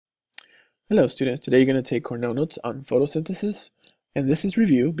Hello students, today you're going to take Cornell notes on photosynthesis, and this is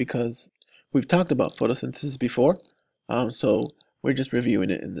review because we've talked about photosynthesis before, so we're just reviewing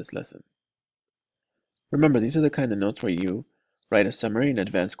it in this lesson. Remember, these are the kind of notes where you write a summary and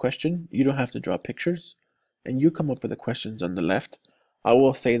advanced question. You don't have to draw pictures, and you come up with the questions on the left. I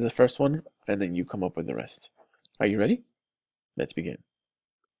will say the first one, and then you come up with the rest. Are you ready? Let's begin.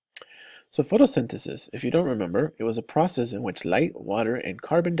 So photosynthesis, if you don't remember, it was a process in which light, water, and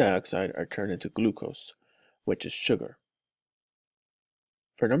carbon dioxide are turned into glucose, which is sugar.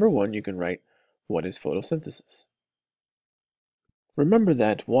 For number one, you can write, what is photosynthesis? Remember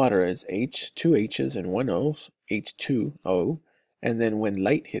that water is H, two H's and one O, H2O, and then when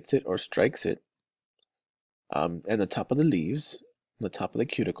light hits it or strikes it, and the top of the leaves, the top of the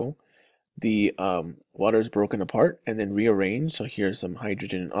cuticle, the water is broken apart and then rearranged. So here's some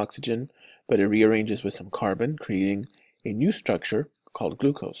hydrogen and oxygen, but it rearranges with some carbon, creating a new structure called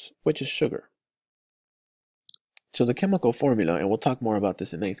glucose, which is sugar. So the chemical formula, and we'll talk more about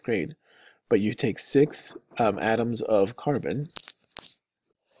this in 8th grade, but you take 6 atoms of carbon,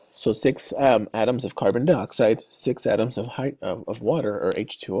 so 6 atoms of carbon dioxide, 6 atoms of water, or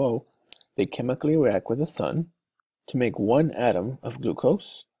H2O, they chemically react with the sun to make 1 atom of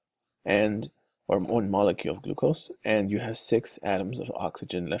glucose, or 1 molecule of glucose, and you have 6 atoms of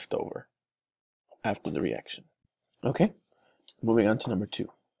oxygen left over after the reaction. Okay, moving on to number 2.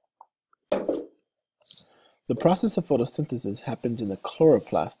 The process of photosynthesis happens in the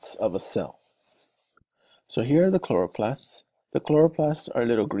chloroplasts of a cell. So here are the chloroplasts. The chloroplasts are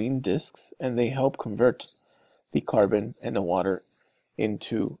little green discs, and they help convert the carbon and the water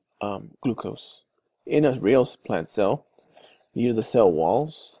into glucose. In a real plant cell, these are the cell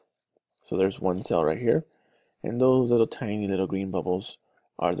walls. So there's one cell right here, and those little tiny little green bubbles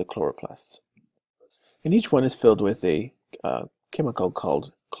are the chloroplasts. And each one is filled with a chemical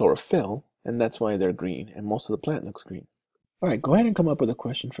called chlorophyll, and that's why they're green, and most of the plant looks green. All right, go ahead and come up with a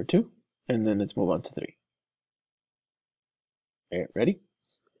question for 2, and then let's move on to 3. All right, ready?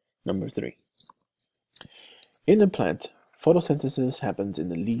 Number 3. In the plant, photosynthesis happens in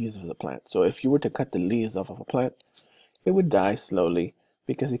the leaves of the plant. So if you were to cut the leaves off of a plant, it would die slowly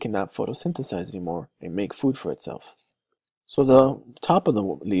because it cannot photosynthesize anymore and make food for itself. So the top of the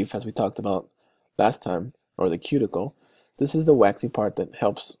leaf, as we talked about last time, or the cuticle, this is the waxy part that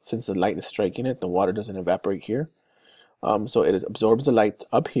helps, since the light is striking it, the water doesn't evaporate here. So it absorbs the light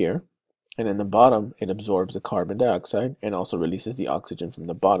up here, and in the bottom, it absorbs the carbon dioxide and also releases the oxygen from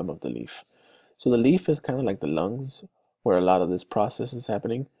the bottom of the leaf. So the leaf is kind of like the lungs, where a lot of this process is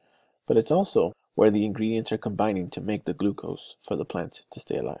happening, but it's also where the ingredients are combining to make the glucose for the plant to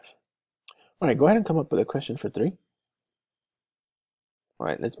stay alive. All right, go ahead and come up with a question for 3. All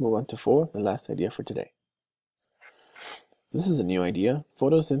right, let's move on to 4, the last idea for today. This is a new idea.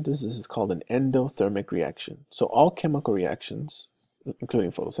 Photosynthesis is called an endothermic reaction. So all chemical reactions,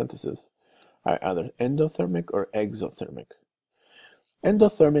 including photosynthesis, are either endothermic or exothermic.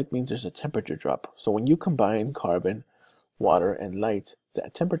 Endothermic means there's a temperature drop. So when you combine carbon, water, and light, the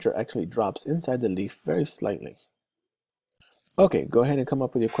temperature actually drops inside the leaf very slightly. Okay, go ahead and come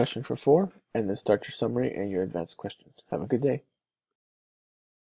up with your question for 4, and then start your summary and your advanced questions. Have a good day.